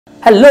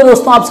Hello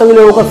दोस्तों, आप सभी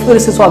लोगों का फिर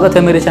से स्वागत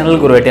है मेरे चैनल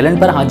ग्रो टैलेंट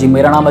पर। हाँ जी,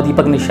 मेरा नाम है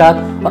दीपक निषाद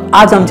और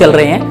आज हम चल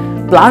रहे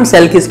हैं प्लांट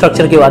सेल की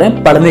स्ट्रक्चर के बारे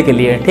में पढ़ने के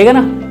लिए, ठीक है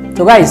ना।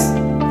 तो गाइस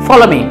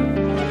फॉलो मी।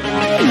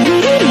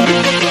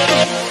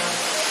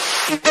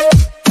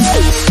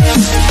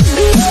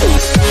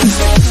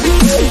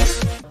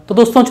 तो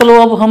दोस्तों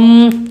चलो अब हम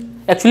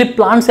एक्चुअली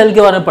प्लांट सेल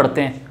के बारे में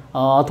पढ़ते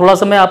हैं। थोड़ा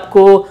सा मैं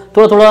आपको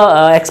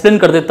थोड़ा एक्सप्लेन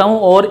कर देता हूँ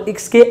और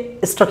इसके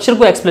स्ट्रक्चर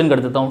को एक्सप्लेन कर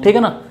देता हूँ, ठीक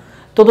है ना।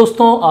 तो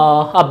दोस्तों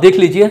आप देख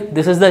लीजिए,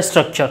 दिस इज द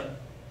स्ट्रक्चर,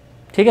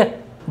 ठीक है।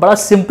 बड़ा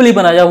सिंपली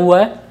बनाया हुआ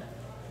है,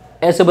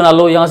 ऐसे बना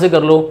लो, यहाँ से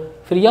कर लो,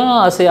 फिर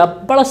यहाँ से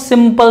आप, बड़ा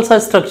सिंपल सा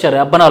स्ट्रक्चर है,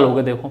 आप बना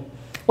लोगे देखो।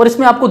 और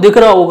इसमें आपको दिख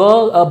रहा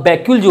होगा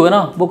वैक्यूल जो है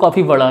ना वो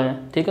काफ़ी बड़ा है,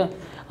 ठीक है।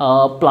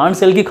 प्लांट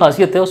सेल की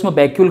खासियत है उसमें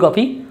वैक्यूल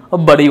काफ़ी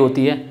बड़ी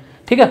होती है,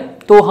 ठीक है।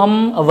 तो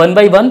हम वन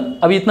बाई वन,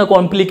 अभी इतना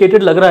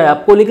कॉम्प्लिकेटेड लग रहा है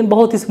आपको लेकिन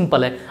बहुत ही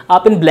सिंपल है,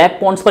 आप इन ब्लैक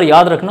पॉइंट्स पर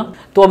याद रखना।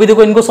 तो अभी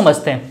देखो इनको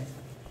समझते हैं।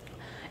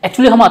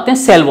 एक्चुअली हम आते हैं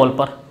सेल वॉल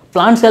पर।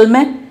 प्लांट सेल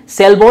में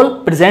सेल वॉल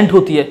प्रेजेंट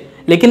होती है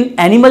लेकिन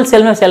एनिमल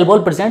सेल में सेल वॉल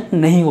प्रेजेंट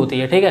नहीं होती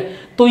है, ठीक है।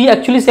 तो ये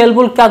एक्चुअली सेल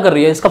वॉल क्या कर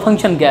रही है, इसका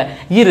फंक्शन क्या है,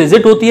 ये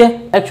रिजिड होती है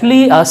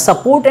actually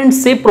support and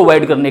shape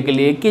provide करने के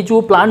लिए कि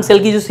जो प्लांट सेल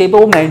की जो शेप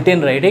है वो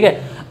मेंटेन रहे, ठीक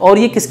है। और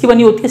ये किसकी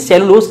बनी होती है,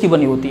 सेलुलोज की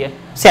बनी होती है,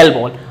 सेल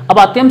वॉल। अब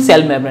आते हैं हम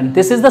cell membrane,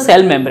 this is the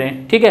cell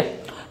membrane, ठीक है।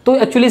 तो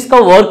एक्चुअली इसका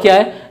वर्क क्या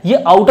है,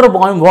 ये आउटर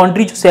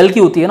बाउंड्री जो सेल की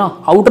होती है ना,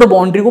 आउटर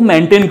बाउंड्री को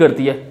मेंटेन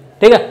करती है,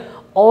 ठीक है।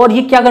 और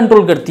ये क्या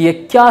कंट्रोल करती है,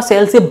 क्या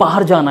सेल से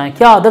बाहर जाना है,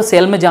 क्या अदर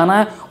सेल में जाना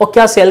है और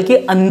क्या सेल के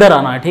अंदर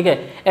आना है, ठीक है।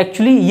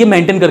 एक्चुअली ये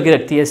मेंटेन करके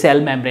रखती है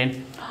सेल मेम्ब्रेन।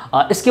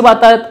 इसके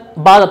बाद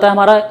आता है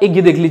हमारा एक,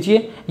 ये देख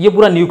लीजिए, ये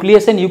पूरा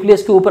न्यूक्लियस है।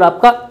 न्यूक्लियस के ऊपर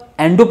आपका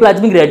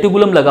एंडोप्लाज्मिक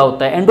रेटिकुलम लगा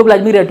होता है।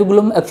 एंडोप्लाज्मिक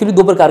रेटिकुलम एक्चुअली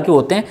दो प्रकार के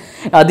होते हैं,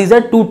 these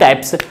are two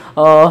types.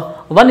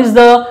 One is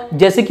the,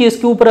 जैसे कि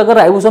इसके ऊपर अगर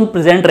राइबोसोम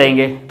प्रेजेंट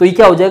रहेंगे तो ये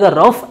क्या हो जाएगा,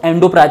 rough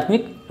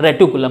endoplasmic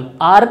reticulum,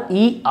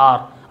 RER,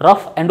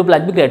 rough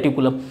endoplasmic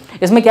reticulum.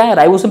 इसमें क्या है,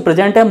 राइबोसोम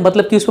प्रेजेंट है,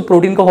 मतलब कि उसमें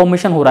प्रोटीन का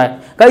फॉर्मेशन हो रहा है।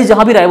 गाइस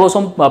जहां भी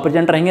राइबोसोम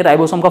प्रेजेंट रहेंगे,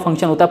 राइबोसोम का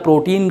फंक्शन होता है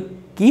प्रोटीन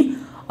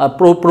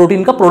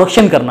का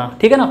प्रोडक्शन करना,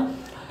 ठीक है ना।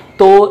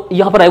 तो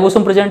यहाँ पर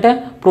राइबोसोम प्रेजेंट है,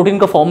 प्रोटीन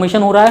का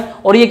फॉर्मेशन हो रहा है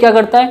और ये क्या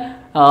करता है,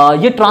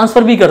 ये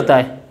ट्रांसफर भी करता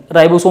है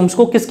राइबोसोम्स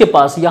को किसके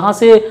पास, यहाँ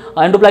से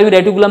एंडोप्लाज्मिक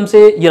रेटिकुलम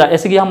से, ये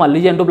ऐसे कि यहाँ मान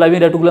लीजिए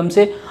एंडोप्लाज्मिक रेटिकुलम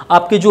से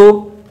आपकी जो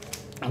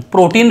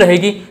प्रोटीन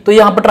रहेगी तो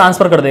यहाँ पर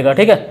ट्रांसफर कर देगा,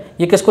 ठीक है।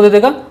 ये किसको दे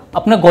देगा,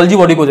 अपने गोल्जी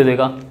बॉडी को दे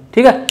देगा,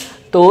 ठीक है।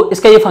 तो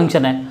इसका ये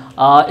फंक्शन है।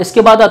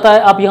 इसके बाद आता है,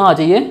 आप यहाँ आ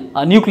जाइए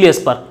न्यूक्लियस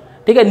पर,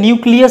 ठीक है।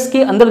 न्यूक्लियस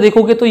के अंदर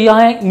देखोगे तो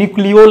यहाँ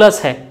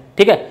न्यूक्लियोलस है,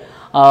 ठीक है।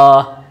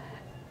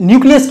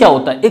 न्यूक्लियस क्या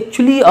होता है,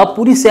 एक्चुअली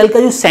पूरी सेल का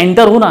जो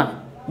सेंटर हो ना,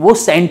 वो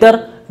सेंटर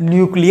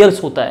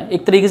न्यूक्लियस होता है।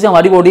 एक तरीके से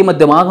हमारी बॉडी में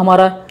दिमाग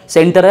हमारा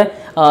सेंटर है,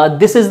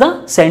 this is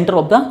the centre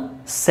of the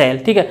cell,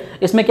 ठीक है।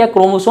 इसमें क्या,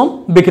 क्रोमोसोम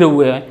बिखरे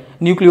हुए हैं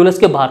न्यूक्लियोलस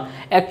के बाहर।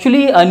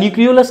 एक्चुअली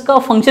न्यूक्लियोलस का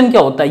फंक्शन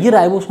क्या होता है, ये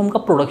राइबोसोम का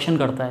प्रोडक्शन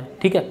करता है,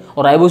 ठीक है।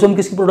 और राइबोसोम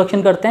किसकी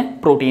प्रोडक्शन करते हैं,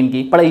 प्रोटीन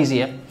की, बड़ा इजी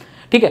है,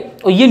 ठीक है।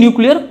 और ये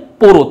न्यूक्लियर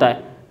पोर होता है,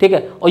 ठीक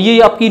है। और ये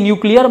आपकी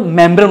न्यूक्लियर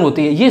मेम्ब्रेन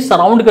होती है, ये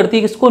सराउंड करती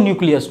है किसको,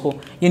 न्यूक्लियस को।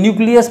 ये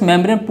न्यूक्लियस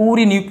मेम्ब्रेन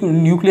पूरी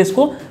न्यूक्लियस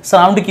को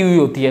सराउंड की हुई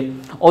होती है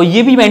और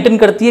ये भी मेंटेन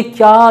करती है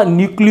क्या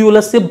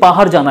न्यूक्लियोलस से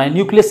बाहर जाना है,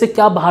 न्यूक्लियस से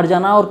क्या बाहर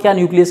जाना है और क्या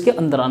न्यूक्लियस के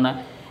अंदर आना है,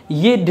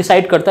 ये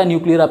डिसाइड करता है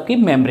न्यूक्लियर आपकी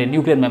मेम्ब्रेन,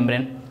 न्यूक्लियर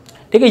मेम्ब्रेन,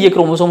 ठीक है। ये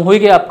क्रोमोसोम हो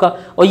गया आपका।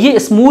 और ये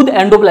स्मूथ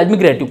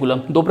एंडोप्लाज्मिक रेटिकुलम,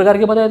 दो प्रकार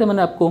के बताए थे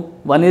मैंने आपको,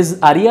 one is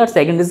RER,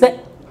 second is the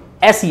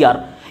SER।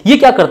 ये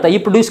क्या करता है, ये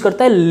प्रोड्यूस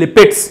करता है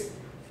लिपिड्स।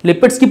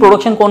 लिपिड्स की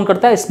प्रोडक्शन कौन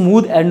करता है,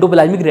 स्मूथ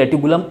एंडोप्लाज्मिक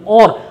रेटिकुलम।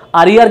 और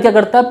RER क्या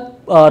करता है,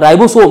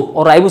 राइबोसोम।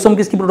 और राइबोसोम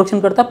किसकी प्रोडक्शन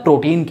करता है,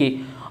 प्रोटीन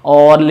की।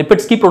 और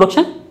लिपिड्स की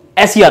प्रोडक्शन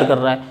SER कर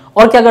रहा है।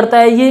 और क्या करता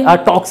है, ये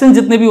टॉक्सिन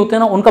जितने भी होते हैं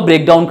ना उनका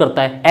ब्रेक डाउन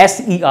करता है,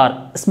 SER,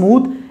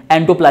 स्मूथ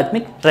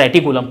एंडोप्लाज्मिक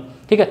रेटिकुलम,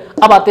 ठीक है।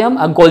 अब आते हैं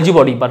हम गोल्जी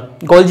बॉडी पर,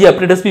 गोल्जी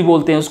एपरेटस भी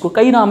बोलते हैं उसको,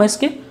 कई नाम है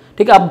इसके,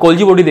 ठीक है। आप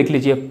गोल्जी बॉडी देख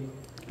लीजिए,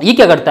 ये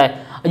क्या करता है,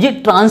 ये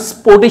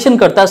ट्रांसपोर्टेशन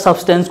करता है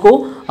सब्सटेंस को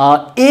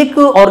एक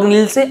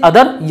ऑर्गेनेल से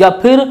अदर या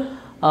फिर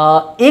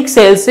एक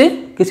सेल से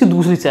किसी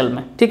दूसरी सेल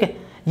में, ठीक है।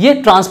 ये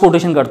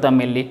ट्रांसपोर्टेशन करता है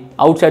मेनली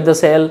आउटसाइड द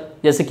सेल।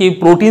 जैसे कि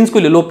प्रोटीन्स को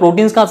ले लो,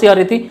 प्रोटीन्स कहाँ से आ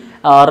रही थी,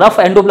 रफ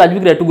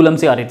एंडोप्लाज्मिक रेटिकुलम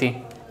से आ रही थी।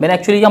 मैंने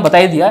एक्चुअली यहाँ बता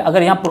ही दिया है।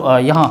 अगर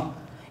यहाँ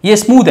ये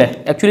स्मूथ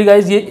है, एक्चुअली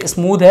गाइज ये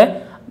स्मूथ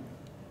है,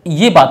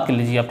 ये बात कर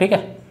लीजिए आप, ठीक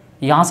है।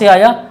 यहाँ से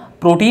आया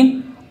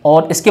प्रोटीन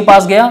और इसके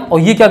पास गया और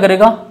ये क्या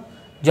करेगा,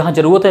 जहाँ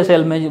जरूरत है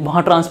सेल में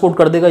वहाँ ट्रांसपोर्ट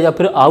कर देगा या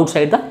फिर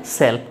आउटसाइड द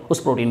सेल उस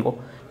प्रोटीन को,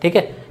 ठीक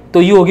है।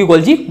 तो ये होगी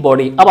गोल्जी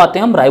बॉडी। अब आते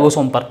हैं हम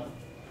राइबोसोम पर।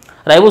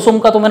 राइबोसोम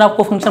का तो मैंने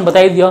आपको फंक्शन बता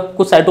ही दिया,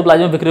 कुछ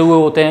साइटोप्लाज्म में बिखरे हुए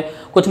होते हैं,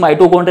 कुछ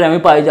माइटोकॉन्ड्रिया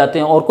में पाए जाते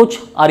हैं और कुछ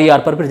RER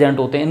पर प्रेजेंट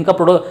होते हैं।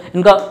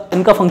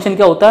 इनका फंक्शन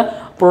क्या होता है,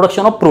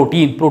 प्रोडक्शन ऑफ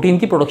प्रोटीन, प्रोटीन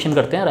की प्रोडक्शन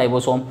करते हैं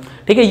राइबोसोम,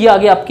 ठीक है। ये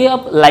आगे आपके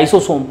अब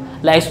लाइसोसोम,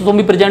 लाइसोसोम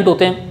भी प्रेजेंट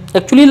होते हैं।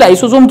 एक्चुअली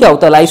लाइसोसोम क्या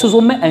होता है,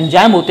 लाइसोसोम में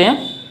एंजाइम होते हैं।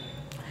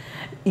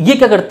 ये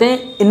क्या करते हैं,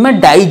 इनमें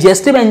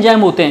डाइजेस्टिव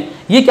एंजाइम होते हैं।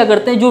 ये क्या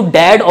करते हैं, जो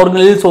डेड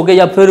ऑर्गेनेल्स हो गए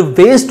या फिर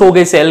वेस्ट हो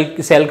गए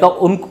सेल का,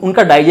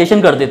 उनका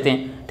डाइजेशन कर देते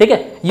हैं, ठीक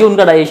है। ये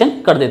उनका डाइजेशन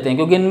कर देते हैं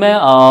क्योंकि इनमें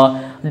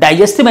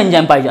डाइजेस्टिव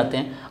एंजाइम पाए जाते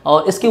हैं।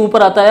 और इसके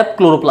ऊपर आता है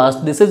chloroplast,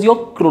 this is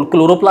your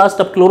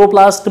chloroplast. अब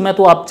क्लोरोप्लास्ट में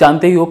तो आप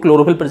जानते ही हो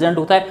क्लोरोफिल प्रेजेंट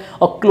होता है,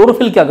 और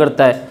क्लोरोफिल क्या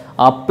करता है,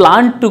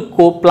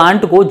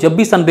 प्लांट को जब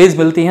भी सनरेज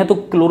मिलती हैं तो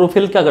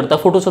क्लोरोफिल क्या करता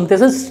है,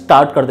 फोटोसिंथेसिस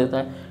स्टार्ट कर देता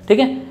है, ठीक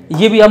है।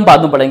 ये भी हम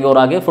बाद में पढ़ेंगे और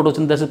आगे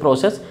फोटोसिंथेसिस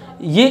प्रोसेस,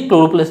 ये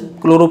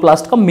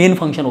क्लोरोप्लास्ट का मेन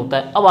फंक्शन होता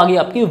है। अब आगे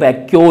आपकी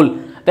वैक्यूल,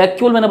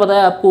 वैक्यूल मैंने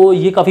बताया आपको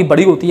ये काफ़ी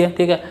बड़ी होती है,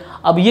 ठीक है।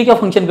 अब ये क्या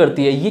फंक्शन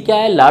करती है, ये क्या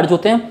है, लार्ज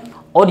होते हैं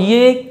और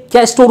ये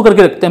क्या स्टोर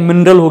करके रखते हैं,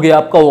 मिनरल हो गया,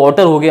 आपका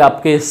वाटर हो गया,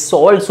 आपके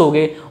सॉल्ट्स हो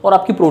गए और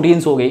आपकी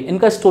प्रोटीन्स हो गए,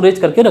 इनका स्टोरेज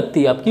करके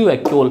रखती है आपकी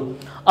वैक्यूल।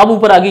 अब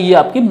ऊपर आ गई ये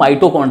आपकी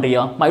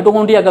माइटोकॉन्ड्रिया।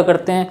 माइटोकॉन्ड्रिया क्या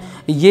करते हैं,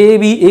 ये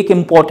भी एक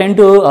इंपॉर्टेंट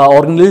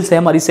ऑर्गेनेल्स है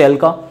हमारी सेल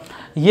का।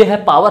 ये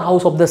है power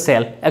house of the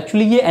cell.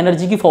 Actually ये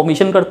एनर्जी की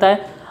फॉर्मेशन करता है,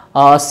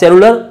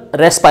 सेलुलर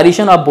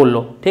रेस्पिरेशन आप बोल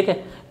लो, ठीक है।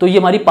 तो ये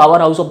हमारी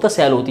power house of the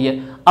cell होती है।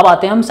 अब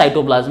आते हैं हम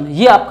साइटोप्लाज्म।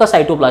 ये आपका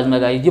साइटोप्लाज्म है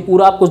गाइस, ये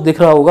पूरा आपको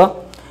दिख रहा होगा,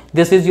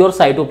 दिस इज योर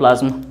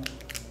साइटोप्लाज्म।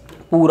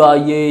 पूरा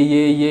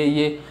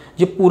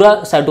ये पूरा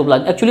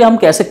साइटोप्लाज्म, एक्चुअली हम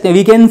कह सकते हैं,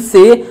 वी कैन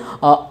से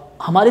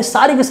हमारे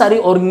सारे के सारे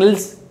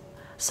ऑर्गेनेल्स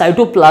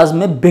साइटोप्लाज्म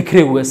में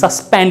बिखरे हुए,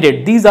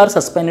 suspended, these are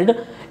suspended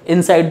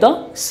inside the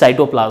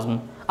cytoplasm.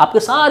 आपके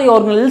सारे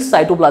ऑर्गेनेल्स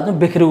साइटोप्लाज्म में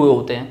बिखरे हुए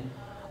होते हैं।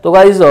 तो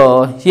गाइज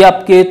ये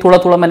आपके थोड़ा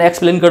थोड़ा मैंने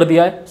एक्सप्लेन कर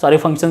दिया है सारे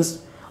फंक्शंस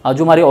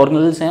जो हमारे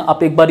ऑर्गेनेल्स हैं।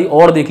 आप एक बारी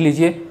और देख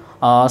लीजिए,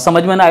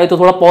 समझ में ना आए तो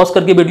थोड़ा पॉज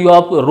करके वीडियो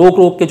आप रोक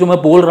रोक के जो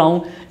मैं बोल रहा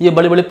हूँ, ये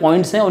बड़े बड़े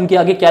पॉइंट्स हैं, उनके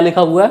आगे क्या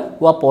लिखा हुआ है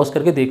वो आप पॉज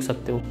करके देख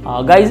सकते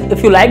हो। Guys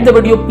if you like the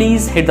video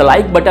please hit the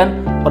like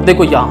button, और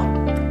देखो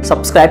यहाँ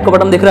सब्सक्राइब का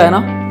बटन दिख रहा है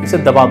ना, इसे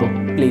दबा दो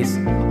प्लीज,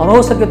 और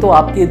हो सके तो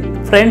आपके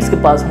फ्रेंड्स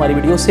के पास हमारी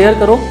वीडियो शेयर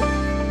करो।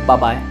 Bye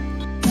bye.